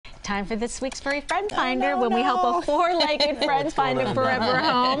time for this week's Furry Friend Finder, when we help a four-legged friend find a forever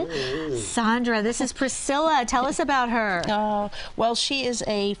home. Sandra, this is Priscilla. Tell us about her. Well, she is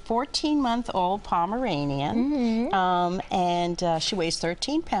a 14-month-old Pomeranian, and she weighs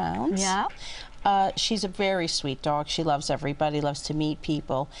 13 pounds. Yeah. She's a very sweet dog. She loves everybody, loves to meet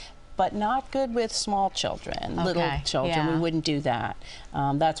people, but not good with small children, little children. Yeah. We wouldn't do that.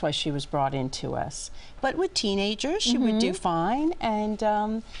 That's why she was brought into us. But with teenagers, she would do fine,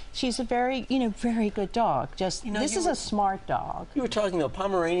 and she's a very, very good dog. Just, this is a smart dog. You were talking about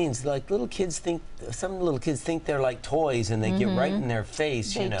Pomeranians, like little kids think, some little kids think they're like toys, and they get right in their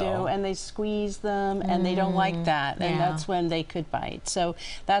face, They do, and they squeeze them, and they don't like that, and that's when they could bite. So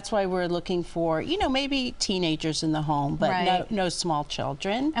that's why we're looking for, maybe teenagers in the home, but no small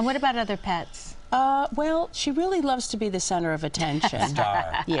children. And what about other pets? Well, she really loves to be the center of attention.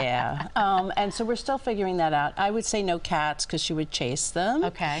 Star. Yeah. And so we're still figuring that out. I would say no cats because she would chase them.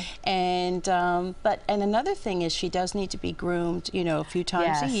 Okay. And and another thing is she does need to be groomed, a few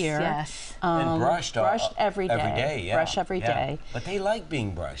times a year. Yes. And brushed every day. Every day, yeah. Brush every day. But they like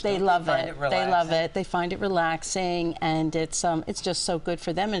being brushed. They love it. They love it. They find it relaxing, and it's just so good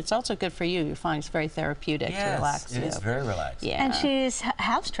for them, and it's also good for you. You find it's very therapeutic to relax you. It is very relaxing. Yeah. And she's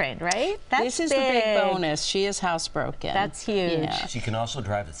house trained, right? This is the big bonus. She is housebroken. That's huge. Yeah. She can also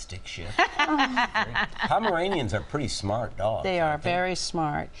drive a stick shift. Pomeranians are pretty smart dogs. They are very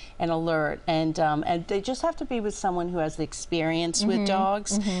smart and alert, and they just have to be with someone who has the experience with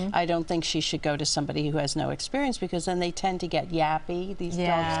dogs. I don't think she should go to somebody who has no experience, because then they tend to get yappy. These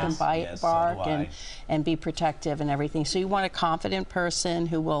dogs can bite, bark, and be protective and everything. So you want a confident person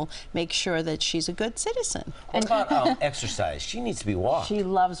who will make sure that she's a good citizen. What about exercise? She needs to be walked. She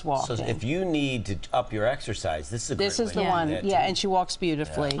loves walking. So if you need to up your exercise, this is a great This is the one, and she walks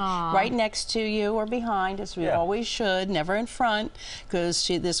beautifully. Right next to you or behind, as we always should, never in front, because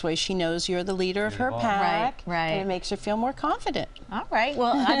this way she knows you're the leader of her pack, and it makes her feel more confident. All right,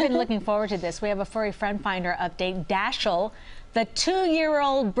 well, I've been looking forward to this. We have a Furry Friend Finder update. Dashiell, the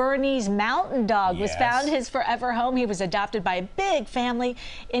 2-year-old Bernese mountain dog, was found his forever home. He was adopted by a big family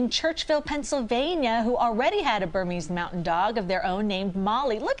in Churchville, Pennsylvania, who already had a Bernese mountain dog of their own named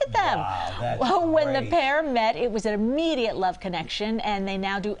Molly. Look at them. Wow, that's well, when great. the pair met, it was an immediate love connection, and they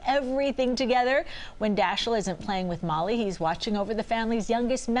now do everything together. When Dashiell isn't playing with Molly, he's watching over the family's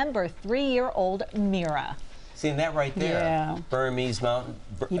youngest member, 3-year-old Mira. Seeing that right there. Bernese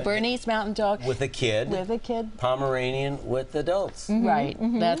mountain dog. With a kid. With a kid. Pomeranian with adults. Right.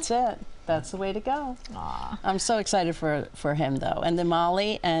 That's it. That's the way to go. I'm so excited for him, though. And the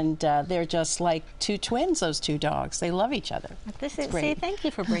Molly, and they're just like two twins, those two dogs. They love each other. See, thank you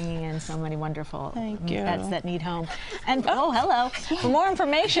for bringing in so many wonderful pets that need home. And hello. For more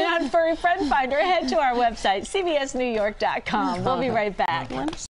information on Furry Friend Finder, head to our website, cbsnewyork.com. We'll be right back.